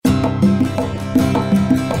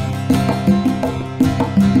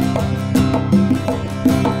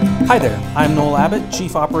Hi there, I'm Noel Abbott,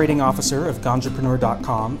 Chief Operating Officer of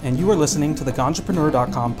Ganjapreneur.com, and you are listening to the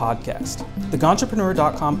Ganjapreneur.com podcast. The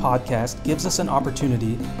Ganjapreneur.com podcast gives us an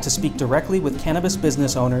opportunity to speak directly with cannabis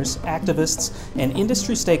business owners, activists, and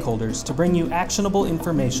industry stakeholders to bring you actionable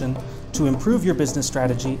information to improve your business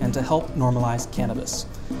strategy and to help normalize cannabis.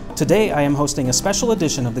 Today, I am hosting a special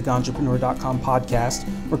edition of the Ganjapreneur.com podcast,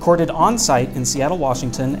 recorded on-site in Seattle,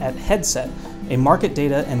 Washington at Headset, a market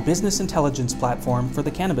data and business intelligence platform for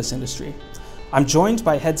the cannabis industry. I'm joined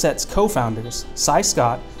by Headset's co-founders, Cy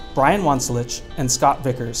Scott, Brian Wanselich, and Scott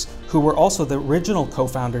Vickers, who were also the original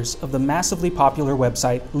co-founders of the massively popular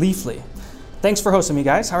website Leafly. Thanks for hosting me,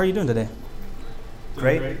 guys. How are you doing today?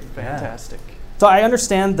 Great. Fantastic. So I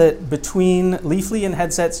understand that between Leafly and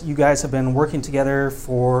Headsets, you guys have been working together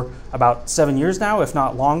for about 7 years now, if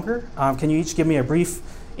not longer. Can you each give me a brief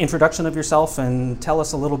introduction of yourself and tell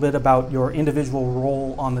us a little bit about your individual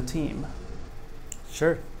role on the team?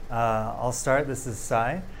 Sure. I'll start. This is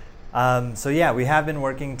Cy. We have been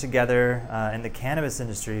working together in the cannabis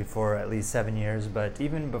industry for at least 7 years, but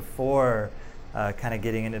even before kind of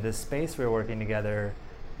getting into this space, we were working together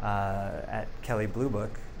at Kelley Blue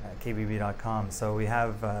Book, kbb.com. So we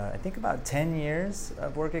have, I think, about 10 years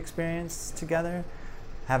of work experience together.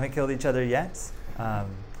 Haven't killed each other yet.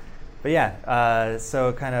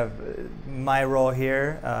 So kind of my role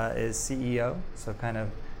here is CEO, so kind of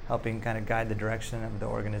helping kind of guide the direction of the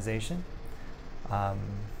organization. I'll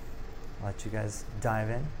let you guys dive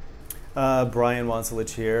in. Brian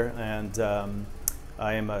Wanselich here, and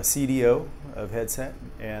I am a CDO of Headset,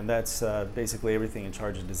 and that's basically everything in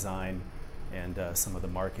charge of design and some of the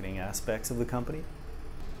marketing aspects of the company.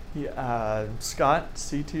 Yeah, Scott,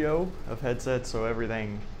 CTO of Headset, so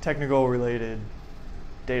everything technical related,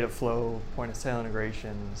 data flow, point of sale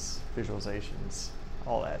integrations, visualizations,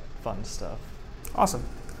 all that fun stuff. Awesome.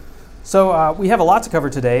 So we have a lot to cover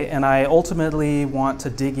today, and I ultimately want to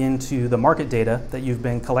dig into the market data that you've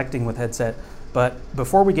been collecting with Headset. But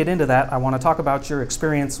before we get into that, I want to talk about your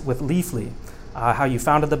experience with Leafly, how you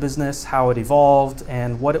founded the business, how it evolved,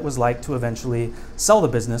 and what it was like to eventually sell the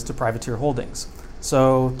business to Privateer Holdings.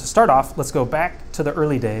 So to start off, let's go back to the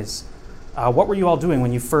early days. What were you all doing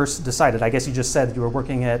when you first decided? I guess you just said you were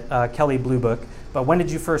working at Kelley Blue Book, but when did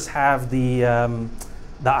you first have the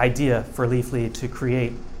idea for Leafly to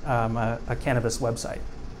create a cannabis website?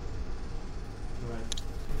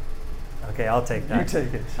 Okay, I'll take that. You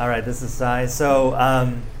take it. All right, this is Cy. So,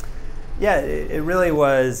 it really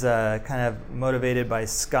was kind of motivated by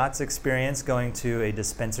Scott's experience going to a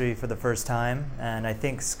dispensary for the first time. And I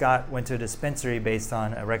think Scott went to a dispensary based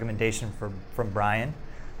on a recommendation from Brian.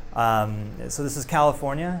 So this is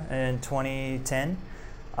California in 2010.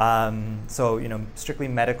 Strictly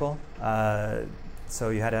medical. So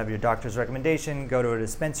you had to have your doctor's recommendation, go to a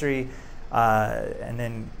dispensary, and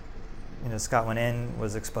then, Scott went in,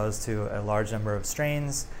 was exposed to a large number of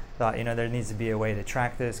strains, thought, there needs to be a way to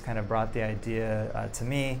track this, kind of brought the idea to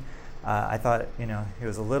me. I thought, he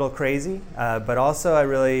was a little crazy, but also I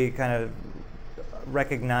really kind of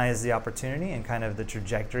recognized the opportunity and kind of the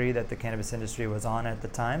trajectory that the cannabis industry was on at the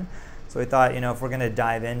time. So we thought, if we're going to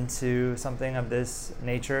dive into something of this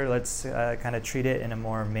nature, let's kind of treat it in a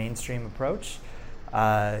more mainstream approach.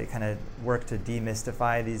 Kind of work to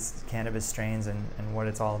demystify these cannabis strains and what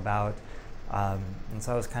it's all about. And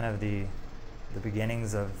so that was kind of the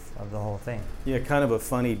beginnings of the whole thing. Yeah, kind of a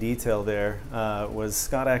funny detail there was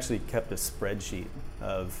Scott actually kept a spreadsheet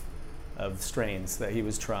of strains that he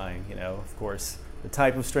was trying. Of course, the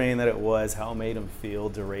type of strain that it was, how it made him feel,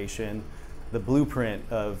 duration, the blueprint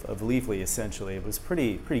of Leafly. Essentially, it was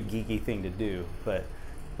pretty geeky thing to do, but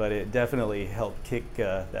it definitely helped kick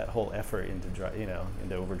that whole effort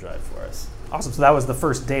into overdrive for us. Awesome. So that was the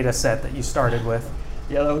first data set that you started with.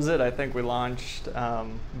 Yeah, that was it. I think we launched,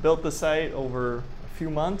 built the site over a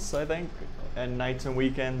few months, I think, and nights and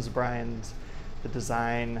weekends. Brian's the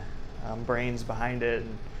design brains behind it,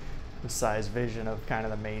 and the Cy's vision of kind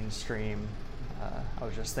of the mainstream. I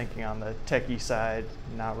was just thinking on the techie side,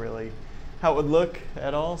 not really how it would look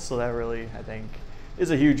at all. So that really, I think, is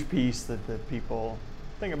a huge piece that the people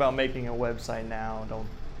think about making a website now. Don't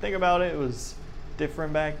think about it. It was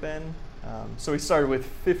different back then. So we started with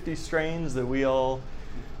 50 strains that we all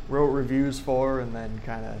wrote reviews for, and then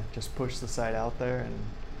kind of just pushed the site out there, and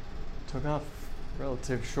took off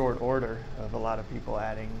relative short order of a lot of people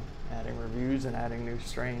adding reviews and adding new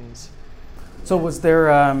strains. So was there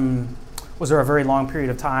a very long period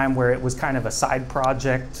of time where it was kind of a side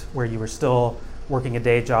project where you were still working a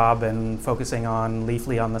day job and focusing on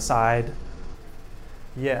Leafly on the side?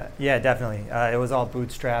 Yeah, definitely. It was all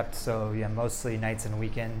bootstrapped, so mostly nights and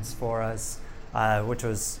weekends for us. which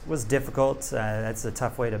was difficult. That's a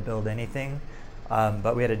tough way to build anything.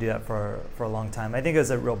 But we had to do that for a long time. I think it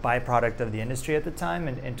was a real byproduct of the industry at the time.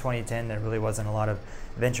 In 2010, there really wasn't a lot of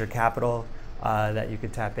venture capital that you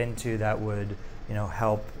could tap into that would,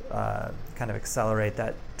 help kind of accelerate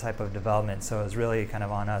that type of development. So it was really kind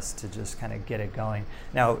of on us to just kind of get it going.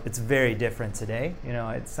 Now it's very different today.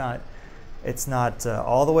 It's not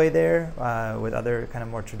all the way there with other kind of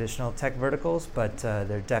more traditional tech verticals, but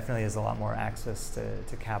there definitely is a lot more access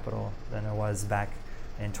to capital than there was back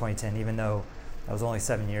in 2010. Even though that was only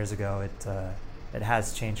 7 years ago, it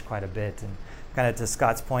has changed quite a bit. And kind of to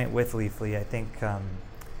Scott's point with Leafly, I think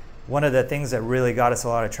one of the things that really got us a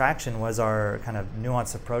lot of traction was our kind of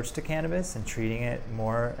nuanced approach to cannabis and treating it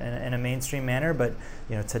more in a mainstream manner. But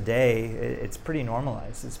today it's pretty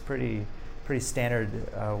normalized. It's pretty standard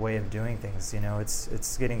way of doing things.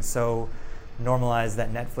 It's getting so normalized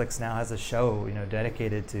that Netflix now has a show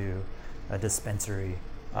dedicated to a dispensary.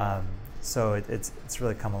 So it's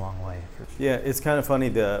really come a long way. Yeah, it's kind of funny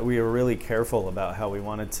that we were really careful about how we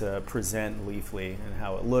wanted to present Leafly and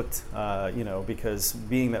how it looked, because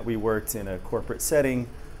being that we worked in a corporate setting,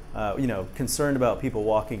 concerned about people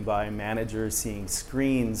walking by, managers seeing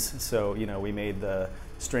screens. So, we made the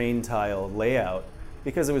strain tile layout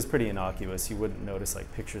because it was pretty innocuous. You wouldn't notice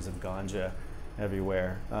like pictures of ganja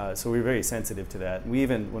everywhere. So we were very sensitive to that. We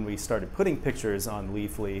even, when we started putting pictures on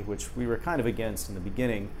Leafly, which we were kind of against in the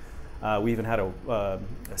beginning, we even had a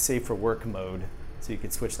safe for work mode, so you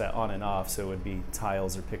could switch that on and off, so it would be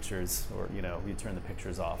tiles or pictures, or you turn the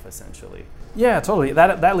pictures off essentially. Yeah, totally.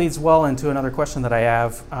 That leads well into another question that I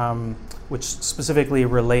have, which specifically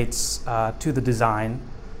relates to the design.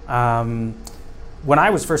 When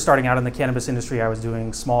I was first starting out in the cannabis industry, I was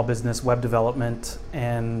doing small business web development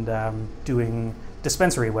and doing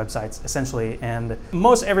dispensary websites essentially, and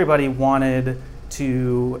most everybody wanted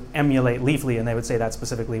to emulate Leafly, and they would say that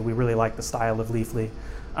specifically, we really like the style of Leafly.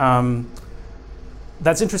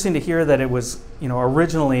 That's interesting to hear that it was,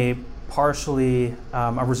 originally partially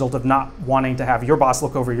a result of not wanting to have your boss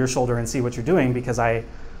look over your shoulder and see what you're doing, because I've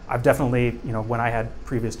definitely, when I had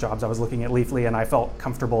previous jobs, I was looking at Leafly and I felt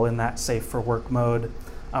comfortable in that safe for work mode.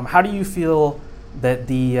 How do you feel that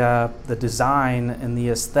the design and the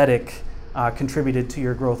aesthetic contributed to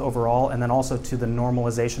your growth overall, and then also to the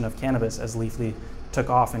normalization of cannabis as Leafly took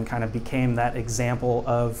off and kind of became that example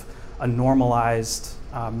of a normalized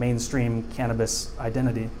mainstream cannabis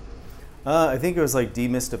identity? I think it was like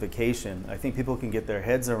demystification. I think people can get their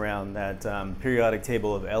heads around that periodic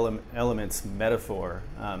table of elements metaphor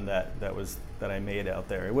that I made out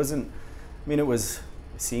there. It wasn't, it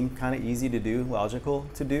seemed kind of easy to do, logical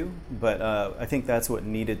to do, but I think that's what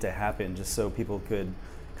needed to happen, just so people could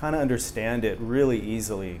kind of understand it really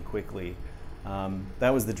easily and quickly. That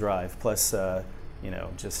was the drive. Plus,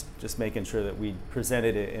 just making sure that we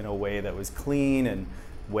presented it in a way that was clean, and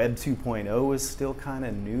Web 2.0 was still kind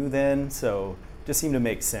of new then, so just seemed to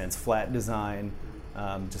make sense. Flat design,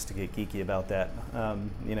 just to get geeky about that.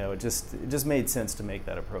 It just made sense to make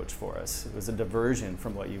that approach for us. It was a diversion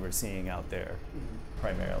from what you were seeing out there,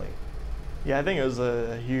 primarily. Yeah, I think it was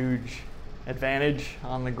a huge advantage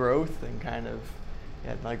on the growth, and kind of,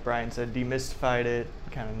 like Brian said, demystified it,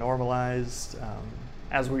 kind of normalized.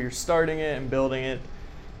 As we were starting it and building it,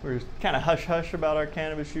 we were kind of hush-hush about our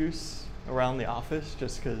cannabis use around the office,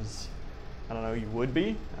 just because, I don't know, you would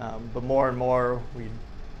be. But more and more, we'd,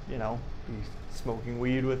 be smoking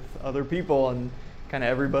weed with other people, and kind of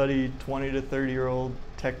everybody, 20 to 30-year-old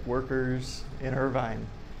tech workers in Irvine,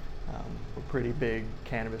 were pretty big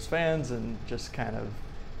cannabis fans, and just kind of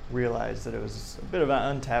realized that it was a bit of an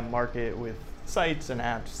untapped market with sites and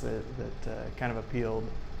apps that kind of appealed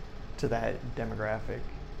to that demographic.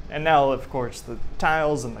 And now, of course, the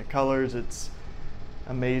tiles and the colors, it's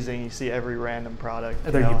amazing. You see every random product.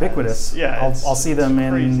 They're ubiquitous. I'll see them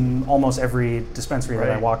in crazy. Almost every dispensary that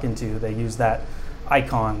I Right. walk into. They use that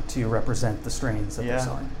icon to represent the strains that they're Yeah,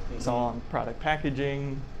 selling. it's all on product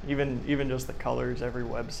packaging, even just the colors. Every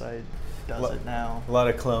website does it now. A lot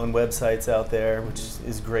of clone websites out there, which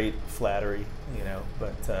is great flattery,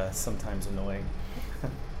 but sometimes annoying.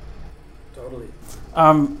 Totally.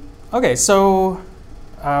 Okay, so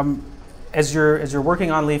as you're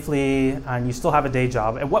working on Leafly and you still have a day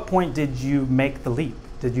job, at what point did you make the leap?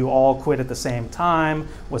 Did you all quit at the same time?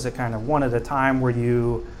 Was it kind of one at a time? Were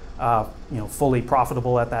you fully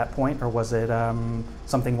profitable at that point, or was it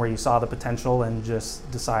something where you saw the potential and just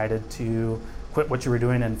decided to quit what you were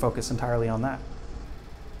doing and focus entirely on that?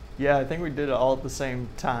 Yeah, I think we did it all at the same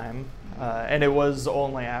time, and it was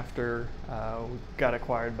only after we got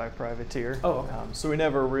acquired by Privateer. Oh, okay. So we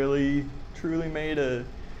never really truly made a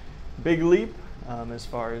big leap. as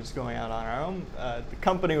far as going out on our own. The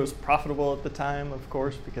company was profitable at the time, of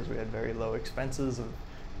course, because we had very low expenses of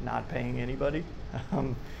not paying anybody.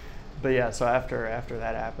 But yeah, so after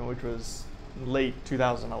that happened, which was late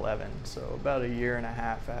 2011, so about a year and a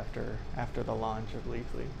half after the launch of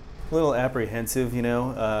Leafly. A little apprehensive,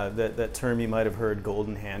 that term you might have heard,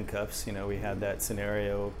 golden handcuffs. We had that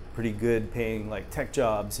scenario, pretty good paying like tech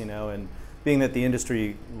jobs, and being that the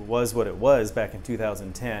industry was what it was back in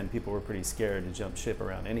 2010, people were pretty scared to jump ship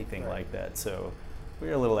around anything like that. So we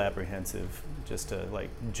were a little apprehensive just to like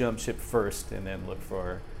jump ship first and then look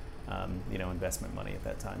for, investment money at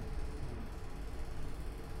that time.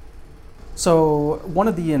 So one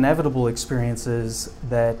of the inevitable experiences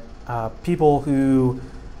that people who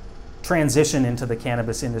transition into the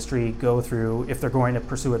cannabis industry go through if they're going to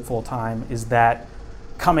pursue it full time is that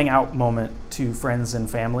coming out moment to friends and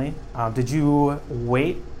family. Did you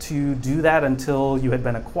wait to do that until you had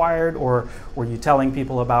been acquired, or were you telling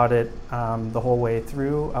people about it the whole way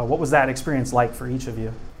through? What was that experience like for each of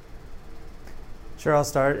you? Sure, I'll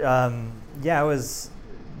start. I was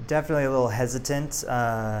definitely a little hesitant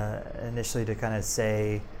initially to kind of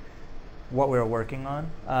say what we were working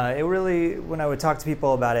on. It really, when I would talk to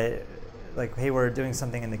people about it, like, hey, we're doing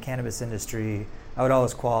something in the cannabis industry, I would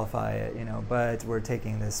always qualify it, but we're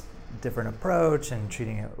taking this different approach and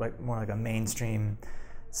treating it like more like a mainstream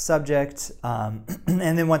subject. And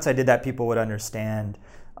then once I did that, people would understand,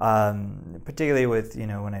 particularly with,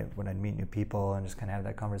 when I'd meet new people and just kind of have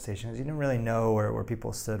that conversation, because you didn't really know where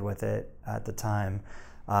people stood with it at the time.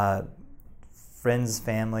 Friends,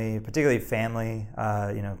 family, particularly family,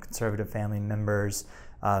 conservative family members,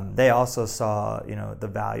 they also saw, the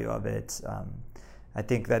value of it. I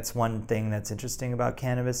think that's one thing that's interesting about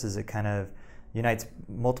cannabis is it kind of unites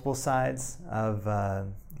multiple sides of,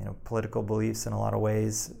 political beliefs in a lot of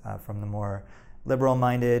ways, from the more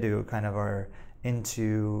liberal-minded who kind of are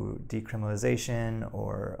into decriminalization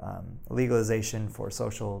or legalization for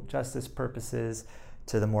social justice purposes,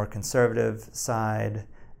 to the more conservative side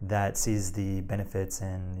that sees the benefits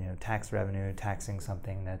in tax revenue, taxing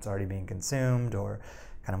something that's already being consumed, or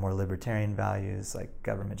kind of more libertarian values like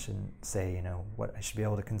government shouldn't say what I should be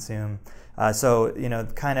able to consume. So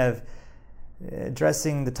kind of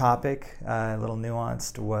addressing the topic a little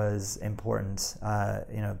nuanced was important.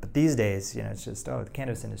 But these days it's just the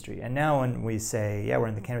cannabis industry. And now when we say we're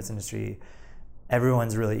in the cannabis industry,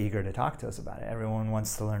 everyone's really eager to talk to us about it. Everyone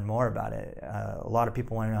wants to learn more about it. A lot of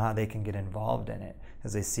people want to know how they can get involved in it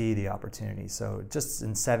as they see the opportunity. So just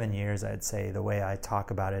in 7 years, I'd say the way I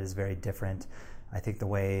talk about it is very different. I think the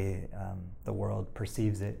way the world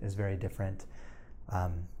perceives it is very different,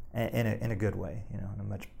 in a good way, in a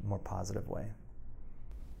much more positive way.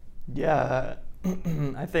 Yeah,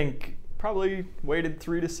 I think probably waited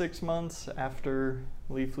 3 to 6 months after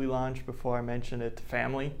Leafly launched before I mentioned it to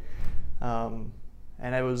family.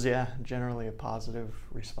 And it was, generally a positive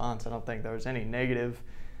response. I don't think there was any negative.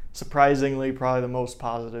 Surprisingly, probably the most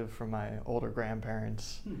positive from my older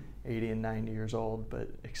grandparents, 80 and 90 years old, but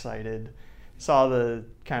excited. Saw the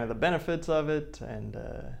kind of the benefits of it, and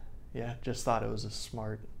just thought it was a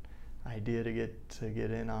smart idea to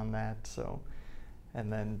get in on that. So,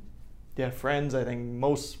 and then friends, I think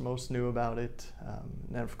most knew about it.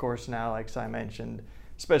 And of course now, like I mentioned,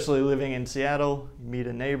 especially living in Seattle, you meet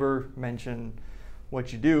a neighbor, mention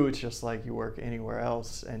what you do, it's just like you work anywhere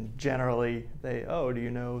else, and generally they, do you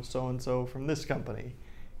know so-and-so from this company?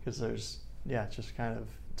 Because there's, it's just kind of,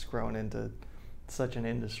 it's grown into such an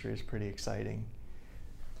industry. Is pretty exciting.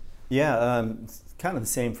 Yeah, it's kind of the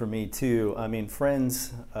same for me too. I mean,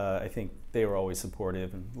 friends, I think they were always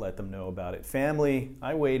supportive and let them know about it. Family,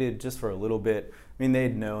 I waited just for a little bit. I mean,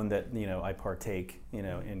 they'd known that, I partake,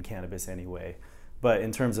 in cannabis anyway. But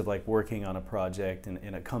in terms of like working on a project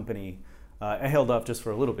in a company, I held off just for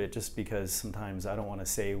a little bit, just because sometimes I don't want to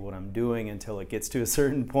say what I'm doing until it gets to a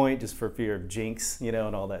certain point, just for fear of jinx,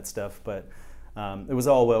 and all that stuff. But it was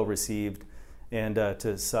all well received. And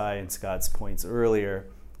to Cy and Scott's points earlier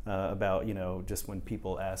about, just when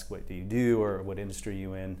people ask what do you do or what industry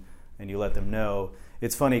you in, and you let them know.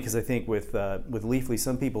 It's funny because I think with Leafly,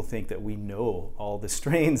 some people think that we know all the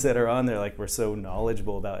strains that are on there, like we're so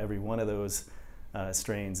knowledgeable about every one of those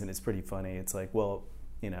strains, and it's pretty funny. It's like, well,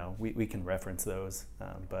 we can reference those,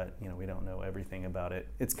 but we don't know everything about it.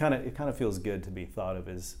 It kind of feels good to be thought of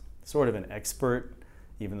as sort of an expert,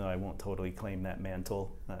 even though I won't totally claim that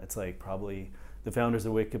mantle. It's like probably the founders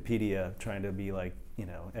of Wikipedia trying to be like,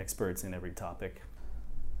 experts in every topic.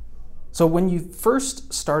 So when you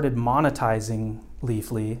first started monetizing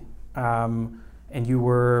Leafly, and you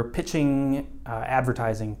were pitching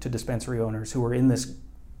advertising to dispensary owners who were in this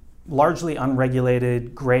largely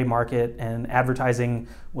unregulated gray market, and advertising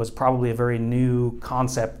was probably a very new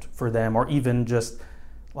concept for them, or even just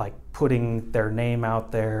like putting their name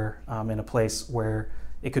out there in a place where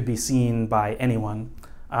it could be seen by anyone.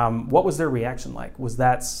 What was their reaction like? Was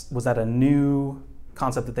that a new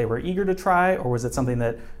concept that they were eager to try, or was it something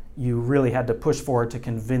that you really had to push for to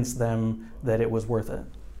convince them that it was worth it?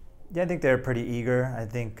 Yeah, I think they were pretty eager. I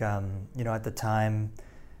think at the time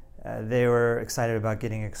they were excited about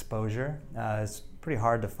getting exposure. It's pretty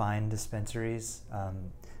hard to find dispensaries. A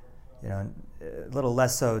little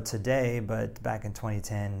less so today, but back in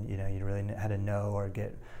 2010, you really had to know or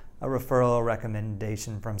get a referral or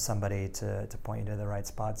recommendation from somebody to point you to the right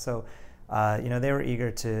spot. So, they were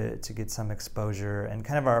eager to get some exposure, and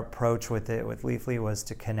kind of our approach with Leafly was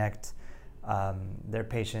to connect their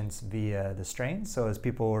patients via the strain. So as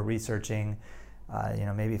people were researching,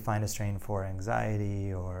 maybe find a strain for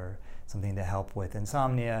anxiety or something to help with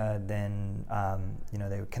insomnia, then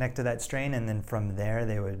they would connect to that strain, and then from there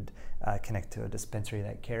they would connect to a dispensary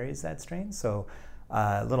that carries that strain. So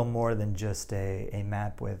a little more than just a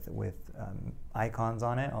map with icons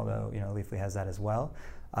on it, although Leafly has that as well.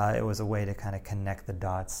 It was a way to kind of connect the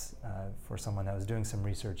dots for someone that was doing some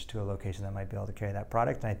research to a location that might be able to carry that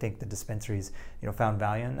product. And I think the dispensaries, found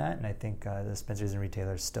value in that, and I think the dispensaries and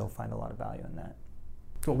retailers still find a lot of value in that.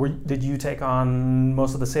 Cool. Did you take on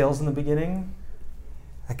most of the sales in the beginning?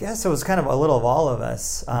 I guess it was kind of a little of all of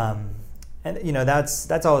us. And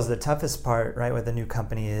that's always the toughest part, right, with a new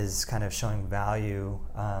company, is kind of showing value.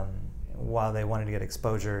 While they wanted to get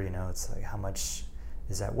exposure, it's like, how much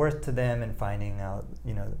is that worth to them, and finding out,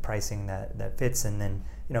 the pricing that fits, and then,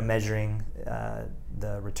 measuring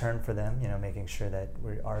the return for them, making sure that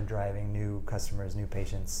we are driving new customers, new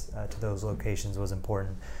patients to those locations was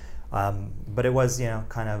important. But it was,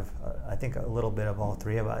 kind of, I think a little bit of all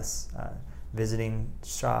three of us, visiting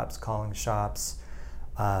shops, calling shops,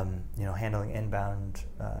 handling inbound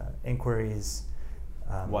inquiries.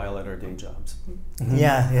 While at our day jobs.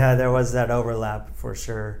 Yeah, there was that overlap for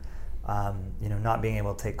sure. Not being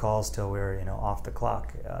able to take calls till we were, off the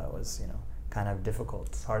clock was, kind of difficult.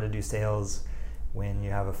 It's hard to do sales when you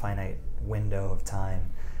have a finite window of time.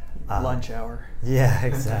 Lunch hour. Yeah,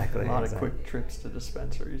 exactly. A lot of quick trips to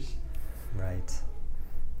dispensaries. Right.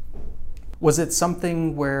 Was it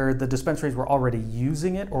something where the dispensaries were already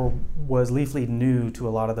using it, or was Leafly new to a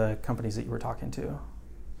lot of the companies that you were talking to?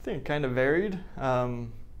 I think it kind of varied.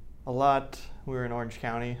 We were in Orange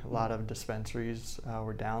County, a lot of dispensaries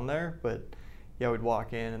were down there, but we'd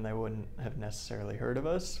walk in and they wouldn't have necessarily heard of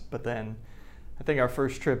us. But then I think our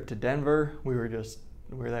first trip to Denver, we were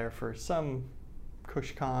there for some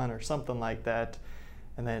KushCon or something like that,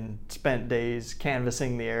 and then spent days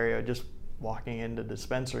canvassing the area, just walking into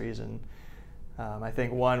dispensaries. And I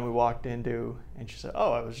think one we walked into and she said,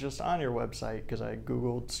 "Oh, I was just on your website because I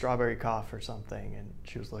Googled strawberry cough or something," and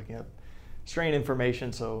she was looking up strain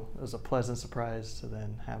information, so it was a pleasant surprise to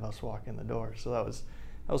then have us walk in the door. So that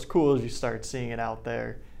was cool as you start seeing it out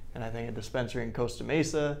there. And I think a dispensary in Costa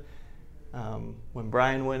Mesa, when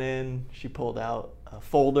Brian went in, she pulled out a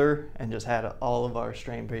folder and just had all of our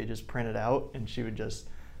strain pages printed out, and she would just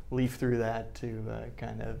leaf through that to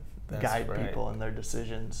kind of guide people in their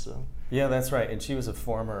decisions. So yeah, that's right. And she was a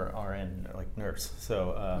former RN, like nurse,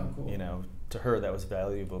 so cool. To her that was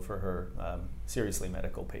valuable for her seriously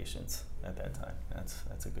medical patients at that time.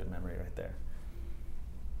 That's a good memory right there.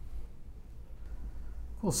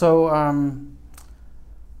 Cool. So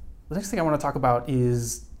the next thing I want to talk about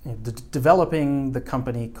is developing the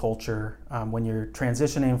company culture. When you're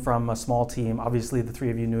transitioning from a small team, obviously the three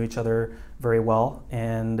of you knew each other very well,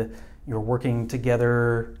 and you're working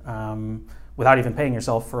together without even paying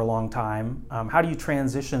yourself for a long time. How do you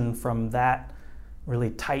transition from that really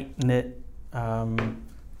tight-knit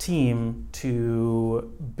team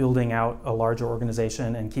to building out a larger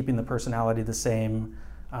organization and keeping the personality the same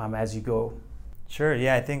as you go? Sure,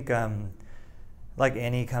 yeah, I think like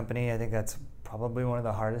any company, I think that's probably one of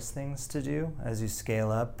the hardest things to do as you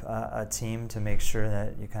scale up a team, to make sure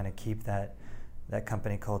that you kind of keep that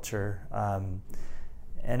company culture.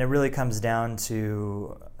 And it really comes down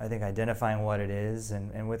to, I think, identifying what it is.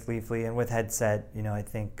 And with Leafly and with Headset, I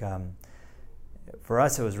think for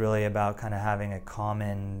us it was really about kind of having a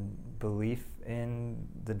common belief in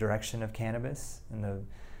the direction of cannabis and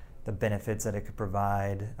the benefits that it could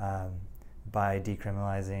provide by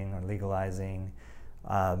decriminalizing or legalizing.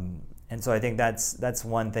 And so I think that's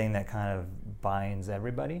one thing that kind of binds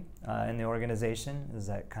everybody in the organization, is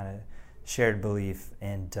that kind of shared belief,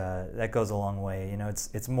 and that goes a long way.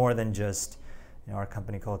 It's more than just, our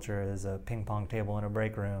company culture is a ping pong table in a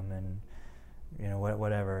break room, and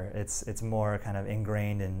whatever. It's more kind of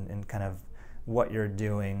ingrained in kind of what you're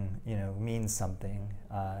doing, means something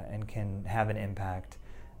and can have an impact.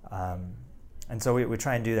 And so we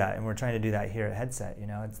try and do that, and we're trying to do that here at Headset.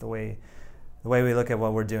 It's the way we look at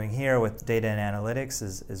what we're doing here with data and analytics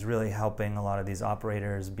is really helping a lot of these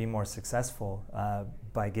operators be more successful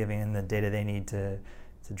by giving them the data they need to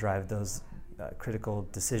drive those critical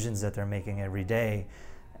decisions that they're making every day.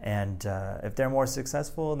 And if they're more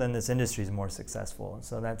successful, then this industry is more successful.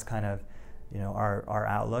 So that's kind of our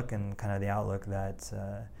outlook, and kind of the outlook that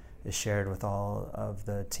is shared with all of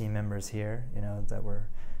the team members here. That we're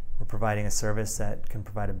providing a service that can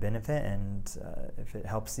provide a benefit, and if it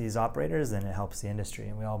helps these operators, then it helps the industry,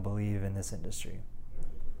 and we all believe in this industry.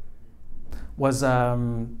 Was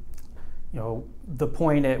the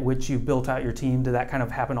point at which you built out your team, did that kind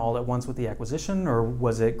of happen all at once with the acquisition, or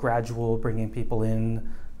was it gradual, bringing people in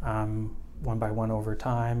one by one over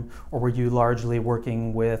time, or were you largely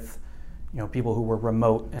working with people who were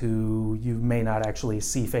remote, who you may not actually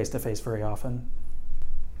see face to face very often?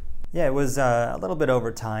 Yeah, it was a little bit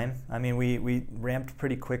over time. I mean, we ramped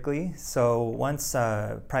pretty quickly. So once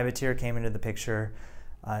Privateer came into the picture,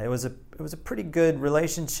 it was a pretty good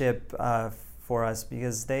relationship for us,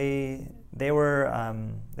 because they kind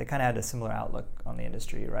of had a similar outlook on the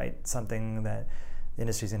industry, right? Something that the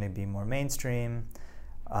industry is going to be more mainstream,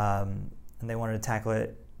 and they wanted to tackle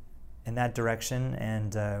it in that direction.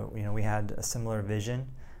 And we had a similar vision.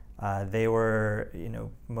 They were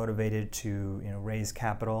motivated to raise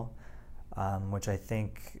capital. Which I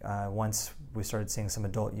think once we started seeing some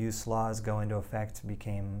adult use laws go into effect,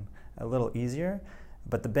 became a little easier.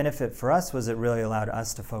 But the benefit for us was it really allowed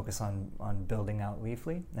us to focus on building out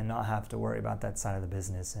Leafly and not have to worry about that side of the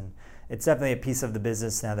business. And it's definitely a piece of the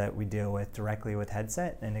business now that we deal with directly with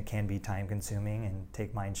Headset, and it can be time consuming and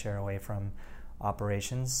take mind share away from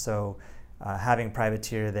operations. So having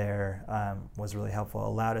Privateer there was really helpful,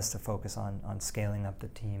 allowed us to focus on scaling up the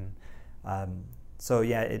team. So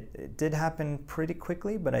yeah, it did happen pretty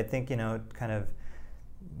quickly, but I think kind of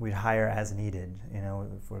we'd hire as needed.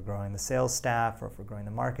 If we're growing the sales staff, or if we're growing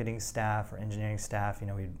the marketing staff or engineering staff,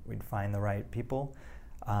 we'd find the right people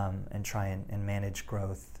and try and manage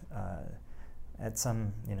growth at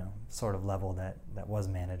some sort of level that was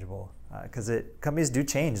manageable. Because companies do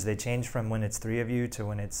change. They change from when it's 3 of you to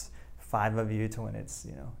when it's 5 of you to when it's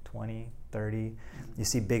 20, 30. You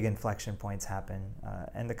see big inflection points happen,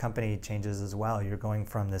 and the company changes as well. You're going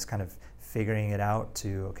from this kind of figuring it out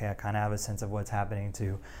to, okay, I kind of have a sense of what's happening,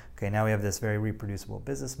 to, okay, now we have this very reproducible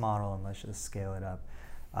business model, and let's just scale it up.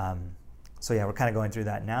 So yeah, we're kind of going through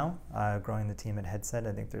that now, growing the team at Headset.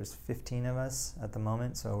 I think there's 15 of us at the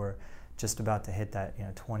moment, so we're just about to hit that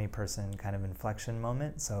 20-person kind of inflection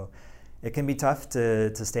moment. So it can be tough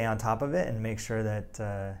to stay on top of it and make sure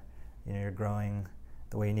that you're growing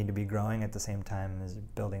the way you need to be growing at the same time as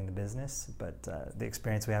building the business. But the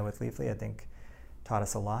experience we had with Leafly, I think, taught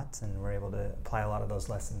us a lot, and we're able to apply a lot of those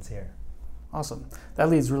lessons here. Awesome. That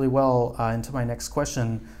leads really well into my next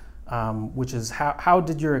question, which is how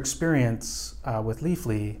did your experience with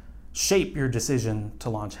Leafly shape your decision to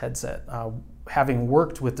launch Headset? Having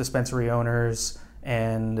worked with dispensary owners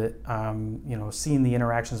and seen the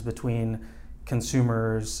interactions between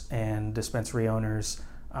consumers and dispensary owners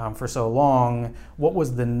for so long, what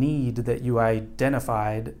was the need that you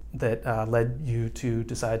identified that led you to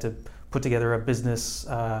decide to put together a business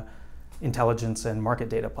intelligence and market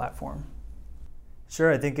data platform?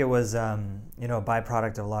 Sure, I think it was a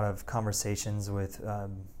byproduct of a lot of conversations with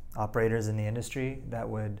operators in the industry that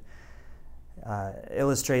would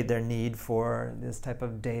illustrate their need for this type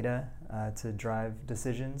of data to drive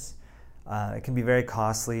decisions. It can be very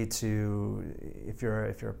costly if you're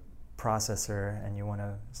a processor and you want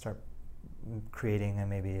to start creating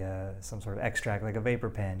maybe some sort of extract, like a vapor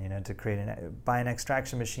pen, to buy an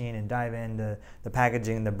extraction machine and dive into the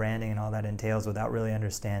packaging, the branding, and all that entails, without really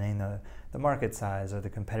understanding the market size or the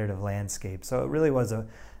competitive landscape. So it really was a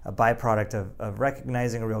byproduct of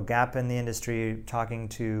recognizing a real gap in the industry, talking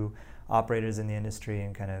to operators in the industry,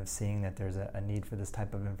 and kind of seeing that there's a need for this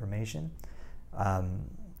type of information.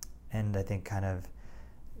 And I think kind of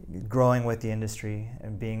growing with the industry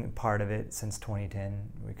and being part of it since 2010,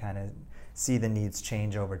 we kind of see the needs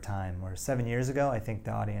change over time. Where 7 years ago, I think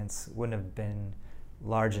the audience wouldn't have been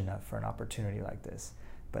large enough for an opportunity like this.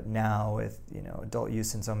 But now with adult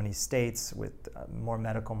use in so many states, with more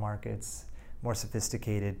medical markets, more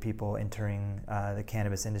sophisticated people entering the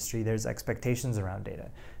cannabis industry, there's expectations around data.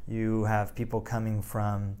 You have people coming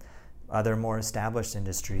from other more established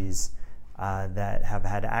industries that have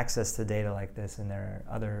had access to data like this in their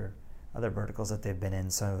other verticals that they've been in.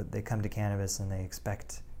 So they come to cannabis and they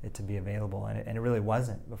expect it to be available, and it really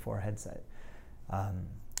wasn't before headset.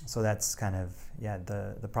 So that's kind of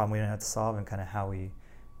the problem we didn't have to solve, and kind of how we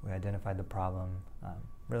identified the problem.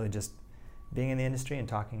 Really just being in the industry and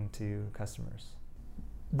talking to customers.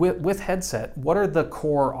 With headset, what are the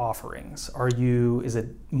core offerings? Is it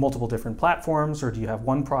multiple different platforms, or do you have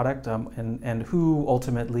one product? And who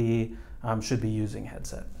ultimately should be using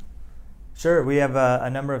headset? Sure, we have a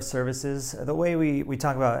number of services. The way we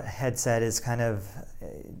talk about headset is kind of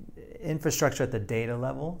infrastructure at the data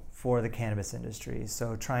level for the cannabis industry.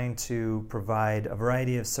 So trying to provide a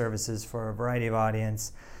variety of services for a variety of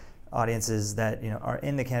audiences that are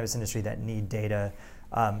in the cannabis industry that need data.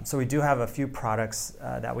 So we do have a few products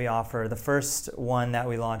that we offer. The first one that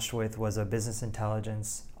we launched with was a business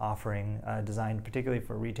intelligence offering designed particularly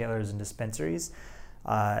for retailers and dispensaries.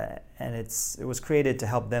 And it was created to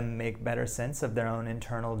help them make better sense of their own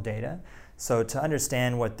internal data. So to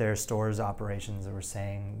understand what their store's operations were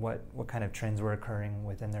saying, what kind of trends were occurring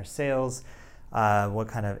within their sales, what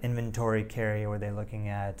kind of inventory carry were they looking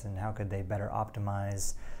at, and how could they better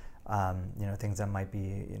optimize things that might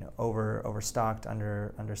be overstocked,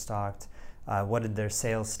 understocked. What did their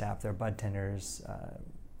sales staff, their bud tenders,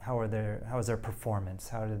 how was their performance?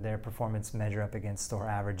 How did their performance measure up against store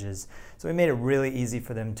averages? So we made it really easy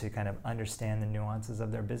for them to kind of understand the nuances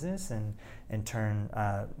of their business and in turn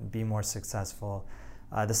be more successful.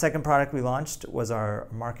 The second product we launched was our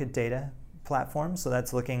market data platform. So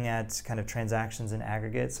that's looking at kind of transactions in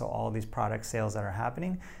aggregate, so all these product sales that are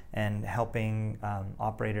happening, and helping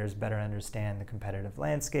operators better understand the competitive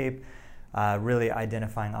landscape, really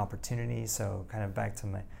identifying opportunities. So kind of back to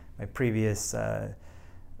my previous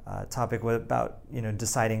topic was about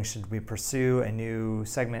deciding, should we pursue a new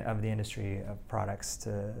segment of the industry of products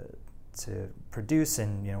to produce,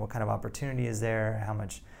 and what kind of opportunity is there, how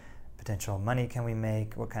much potential money can we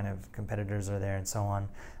make, what kind of competitors are there, and so on,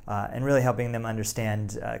 and really helping them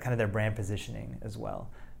understand kind of their brand positioning as well,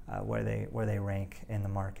 where they rank in the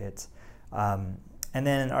market. And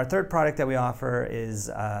then our third product that we offer is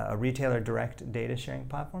a retailer direct data sharing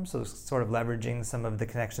platform. So sort of leveraging some of the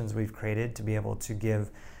connections we've created to be able to give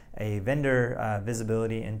a vendor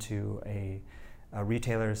visibility into a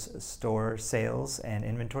retailer's store sales and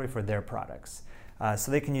inventory for their products.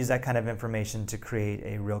 So they can use that kind of information to create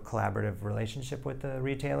a real collaborative relationship with the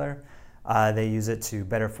retailer. They use it to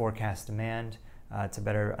better forecast demand, to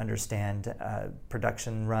better understand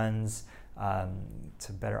production runs,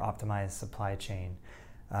 to better optimize supply chain.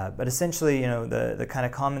 But essentially, the kind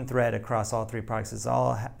of common thread across all three products is it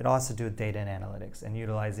all has to do with data and analytics and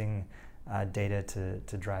utilizing data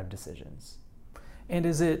to drive decisions. And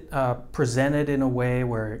is it presented in a way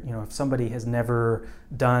where, if somebody has never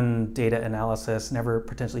done data analysis, never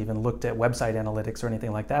potentially even looked at website analytics or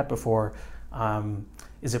anything like that before,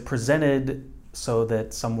 is it presented so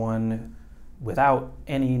that someone without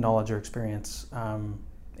any knowledge or experience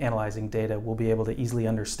analyzing data will be able to easily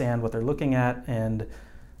understand what they're looking at and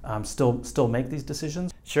still make these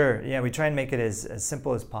decisions? Sure. Yeah, we try and make it as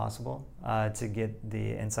simple as possible to get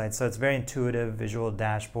the insights. So it's very intuitive, visual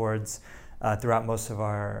dashboards throughout most of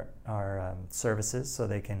our services, so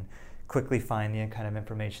they can quickly find the kind of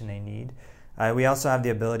information they need. We also have the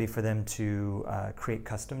ability for them to create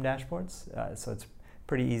custom dashboards. So it's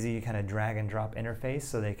pretty easy, kind of drag and drop interface,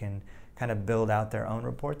 so they can kind of build out their own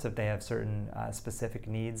reports if they have certain specific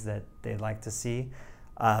needs that they'd like to see.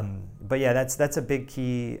 But yeah, that's a big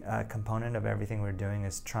key component of everything we're doing,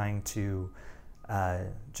 is trying to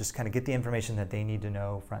just kind of get the information that they need to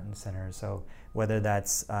know front and center. So whether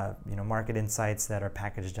that's market insights that are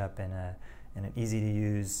packaged up in an easy to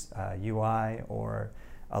use UI, or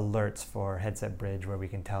alerts for Headset Bridge where we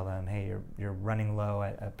can tell them, hey, you're running low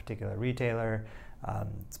at a particular retailer.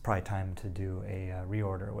 It's probably time to do a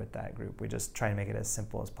reorder with that group. We just try to make it as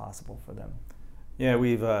simple as possible for them. Yeah,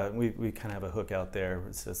 we kind of have a hook out there.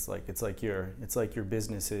 It's just like it's like your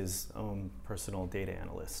business's own personal data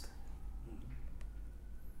analyst.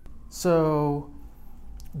 So,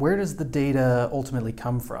 where does the data ultimately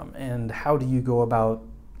come from, and how do you go about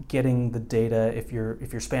getting the data? If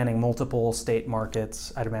you're spanning multiple state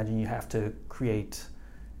markets, I'd imagine you have to create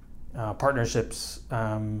partnerships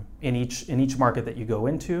in each market that you go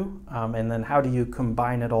into, and then how do you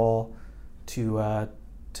combine it all to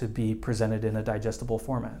be presented in a digestible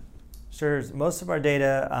format? Sure. Most of our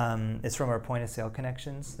data is from our point of sale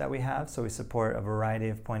connections that we have. So we support a variety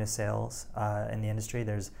of point of sales in the industry.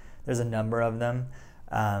 There's a number of them.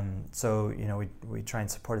 So we try and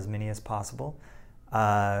support as many as possible.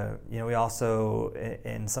 We also,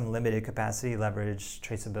 in some limited capacity, leverage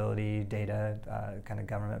traceability data, kind of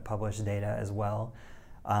government published data as well.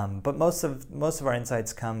 But most of our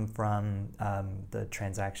insights come from the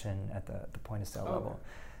transaction at the point of sale level.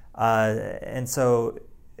 And so,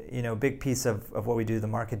 a big piece of what we do, the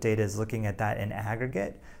market data, is looking at that in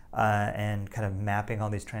aggregate and kind of mapping all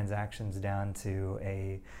these transactions down to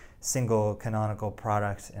a single canonical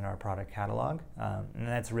product in our product catalog. And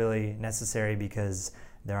that's really necessary because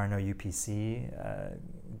there are no UPC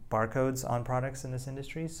barcodes on products in this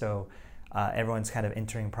industry. So everyone's kind of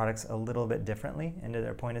entering products a little bit differently into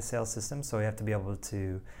their point of sale system. So we have to be able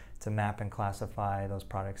to map and classify those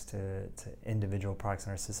products to individual products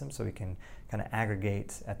in our system, so we can kind of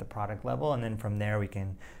aggregate at the product level, and then from there we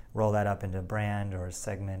can roll that up into brand or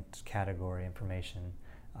segment category information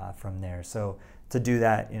from there. So to do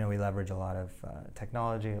that, we leverage a lot of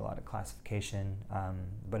technology, a lot of classification,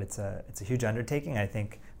 but it's a huge undertaking. I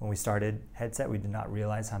think when we started Headset, we did not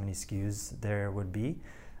realize how many SKUs there would be.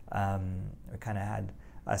 We kind of had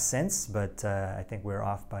a sense, but I think we're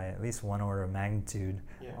off by at least one order of magnitude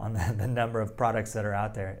on the number of products that are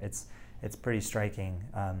out there. It's pretty striking,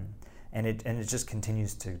 and it just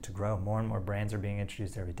continues to grow. More and more brands are being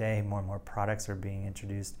introduced every day. More and more products are being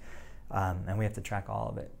introduced, and we have to track all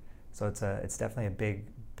of it. So it's definitely a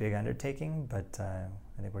big undertaking, but I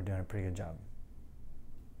think we're doing a pretty good job.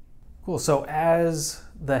 Cool. So as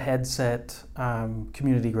the Headset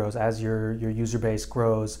community grows, as your user base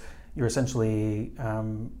grows, you're essentially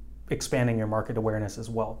expanding your market awareness as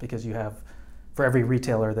well, because you have, for every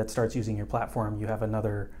retailer that starts using your platform, you have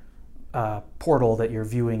another portal that you're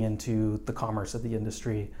viewing into the commerce of the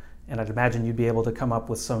industry. And I'd imagine you'd be able to come up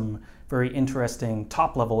with some very interesting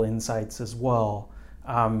top-level insights as well.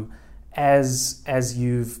 As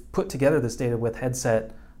you've put together this data with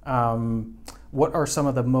Headset, what are some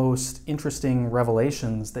of the most interesting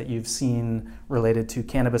revelations that you've seen related to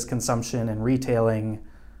cannabis consumption and retailing,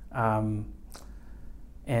 and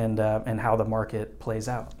how the market plays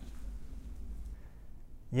out?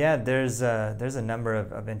 Yeah, there's a number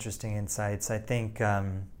of interesting insights. I think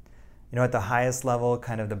at the highest level,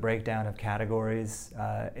 kind of the breakdown of categories,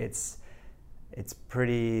 it's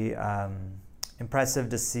pretty impressive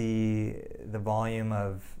to see the volume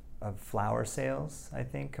of flower sales, I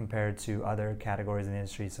think, compared to other categories in the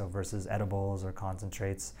industry, so versus edibles or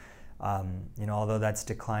concentrates. Although that's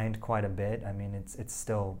declined quite a bit, I mean, it's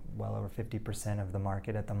still well over 50% of the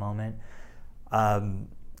market at the moment.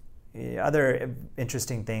 Other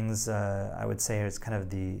interesting things, I would say, is kind of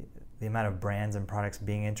the amount of brands and products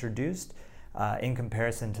being introduced in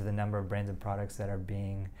comparison to the number of brands and products that are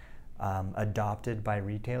being adopted by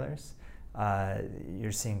retailers.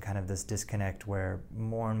 You're seeing kind of this disconnect where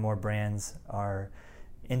more and more brands are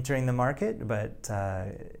entering the market, but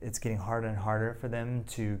it's getting harder and harder for them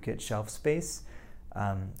to get shelf space,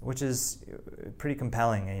 which is pretty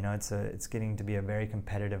compelling. It's getting to be a very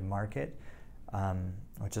competitive market,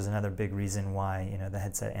 which is another big reason why the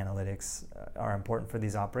Headset analytics are important for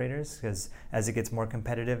these operators, because as it gets more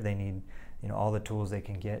competitive, they need all the tools they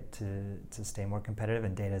can get to stay more competitive,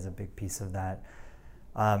 and data is a big piece of that.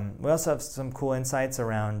 We also have some cool insights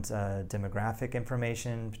around demographic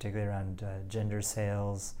information, particularly around gender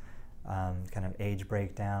sales, kind of age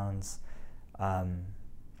breakdowns.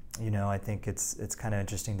 I think it's kind of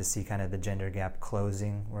interesting to see kind of the gender gap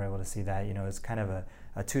closing. We're able to see that. It's kind of a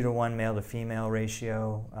 2-to-1 male to female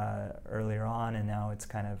ratio earlier on, and now it's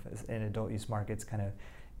kind of, in adult use markets, kind of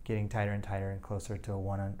getting tighter and tighter and closer to a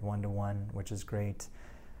 1-to-1, which is great.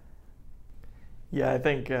 Yeah, I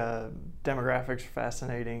think demographics are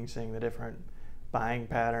fascinating, seeing the different buying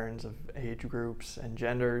patterns of age groups and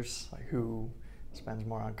genders, like who spends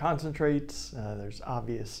more on concentrates. There's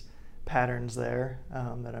obvious patterns there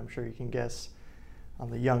that I'm sure you can guess. On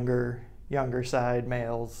the younger side,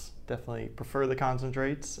 males definitely prefer the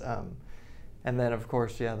concentrates. And then, of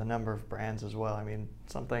course, the number of brands as well. I mean,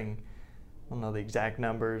 I don't know the exact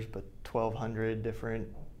numbers, but 1,200 different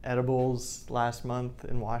edibles last month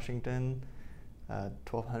in Washington.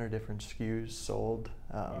 1,200 different SKUs sold,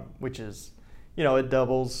 which is, it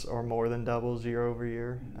doubles or more than doubles year over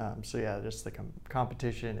year. Just the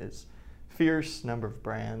competition is fierce, number of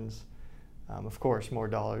brands. Of course, more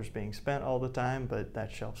dollars being spent all the time, but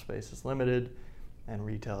that shelf space is limited, and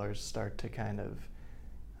retailers start to kind of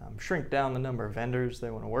shrink down the number of vendors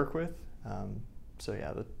they want to work with.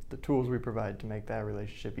 The tools we provide to make that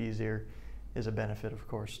relationship easier is a benefit, of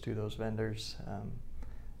course, to those vendors.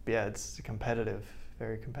 It's a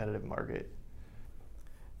very competitive market.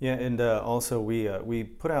 Yeah, and also we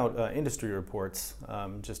put out industry reports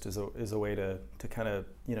just as a way to kind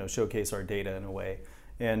of showcase our data in a way.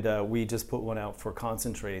 And we just put one out for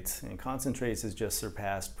concentrates, and concentrates has just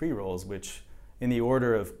surpassed pre-rolls, which in the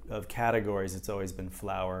order of categories, it's always been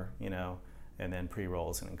flower, and then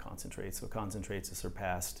pre-rolls and then concentrates. So concentrates have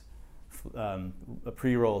surpassed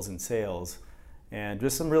pre-rolls in sales. And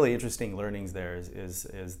just some really interesting learnings there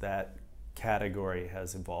is that category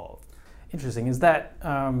has evolved. Interesting. Is that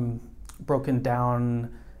broken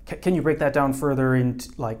down? Can you break that down further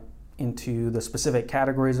into the specific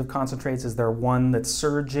categories of concentrates? Is there one that's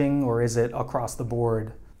surging, or is it across the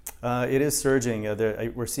board? It is surging.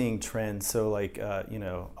 We're seeing trends. So like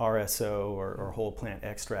RSO or whole plant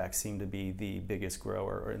extracts seem to be the biggest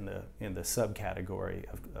grower in the subcategory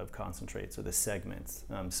of concentrates or the segments.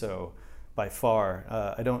 So by far,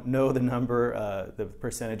 I don't know the number, the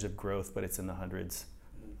percentage of growth, but it's in the hundreds,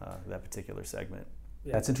 that particular segment.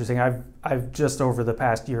 Yeah, it's interesting. I've just over the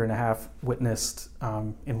past year and a half witnessed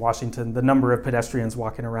in Washington the number of pedestrians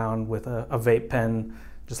walking around with a vape pen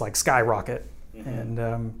just like skyrocket. Mm-hmm.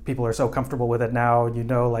 And people are so comfortable with it now,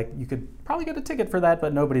 like you could probably get a ticket for that,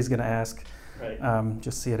 but nobody's going to ask. Right.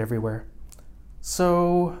 Just see it everywhere.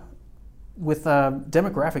 So with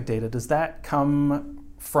demographic data, does that come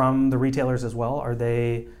from the retailers as well? Are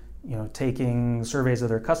they taking surveys of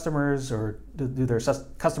their customers, or do their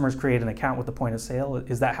customers create an account with the point of sale?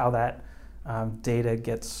 Is that how that data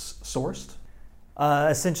gets sourced?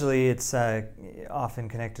 Essentially, it's often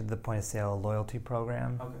connected to the point of sale loyalty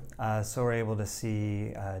program. Okay. So we're able to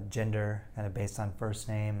see gender kind of based on first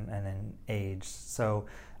name and then age. So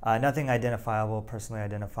nothing personally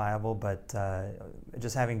identifiable, but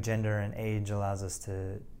just having gender and age allows us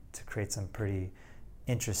to create some pretty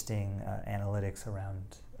interesting analytics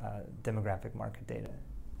around demographic market data.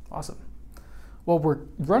 Awesome. Well, we're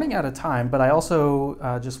running out of time, but I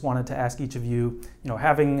also just wanted to ask each of you,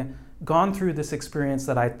 having gone through this experience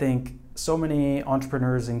that I think so many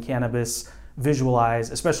entrepreneurs in cannabis visualize,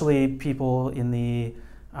 especially people in the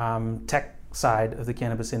tech side of the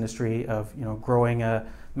cannabis industry, of growing a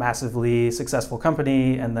massively successful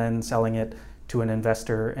company and then selling it to an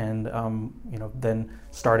investor and then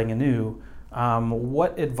starting anew.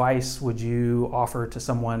 What advice would you offer to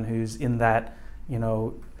someone who's in that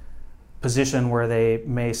position where they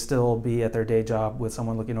may still be at their day job with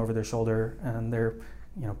someone looking over their shoulder and they're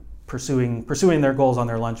pursuing their goals on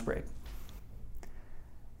their lunch break?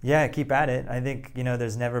 Yeah, keep at it. I think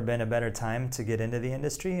there's never been a better time to get into the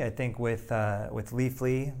industry. I think with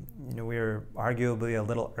Leafly, we were arguably a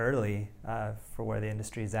little early for where the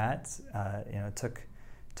industry's at. It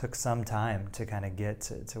took some time to kind of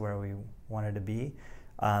get to where we wanted to be,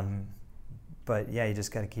 but yeah, you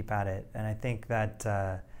just got to keep at it. And I think that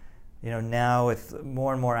now with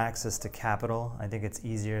more and more access to capital, I think it's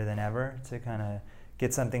easier than ever to kind of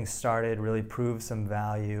get something started, really prove some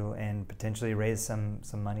value, and potentially raise some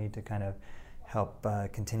money to kind of help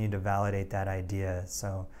continue to validate that idea.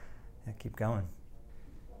 So yeah, keep going.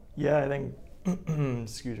 Yeah, I think,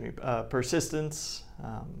 persistence,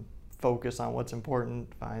 focus on what's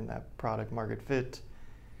important, find that product market fit,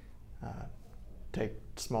 take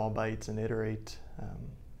small bites and iterate,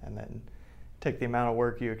 and then take the amount of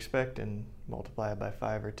work you expect and multiply it by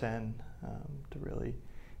 5 or 10 to really,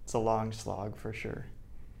 it's a long slog for sure.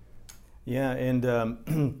 Yeah,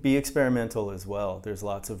 and be experimental as well. There's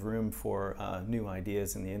lots of room for new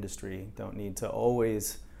ideas in the industry. Don't need to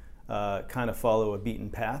always kind of follow a beaten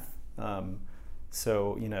path.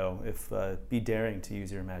 So, be daring to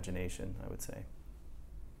use your imagination, I would say.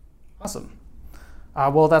 Awesome.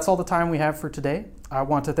 Well, that's all the time we have for today. I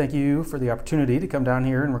want to thank you for the opportunity to come down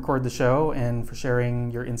here and record the show, and for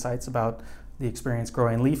sharing your insights about the experience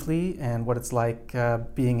growing Leafly and what it's like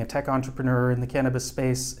being a tech entrepreneur in the cannabis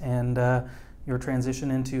space, and your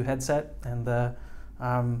transition into Headset and the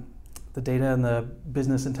data and the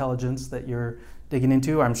business intelligence that you're digging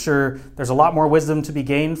into. I'm sure there's a lot more wisdom to be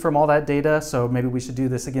gained from all that data, so maybe we should do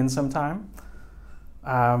this again sometime.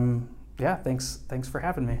 Thanks for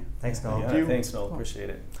having me. Thanks, Noel. Yeah, thanks, Noel.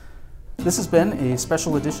 Appreciate it. This has been a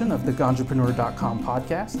special edition of the Ganjapreneur.com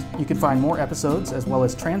podcast. You can find more episodes as well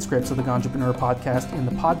as transcripts of the Ganjapreneur podcast in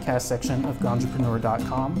the podcast section of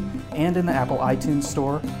Ganjapreneur.com and in the Apple iTunes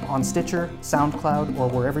Store, on Stitcher, SoundCloud, or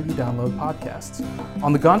wherever you download podcasts.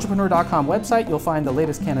 On the Ganjapreneur.com website, you'll find the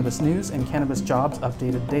latest cannabis news and cannabis jobs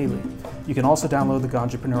updated daily. You can also download the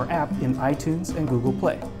Ganjapreneur app in iTunes and Google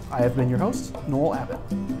Play. I have been your host, Noel Abbott.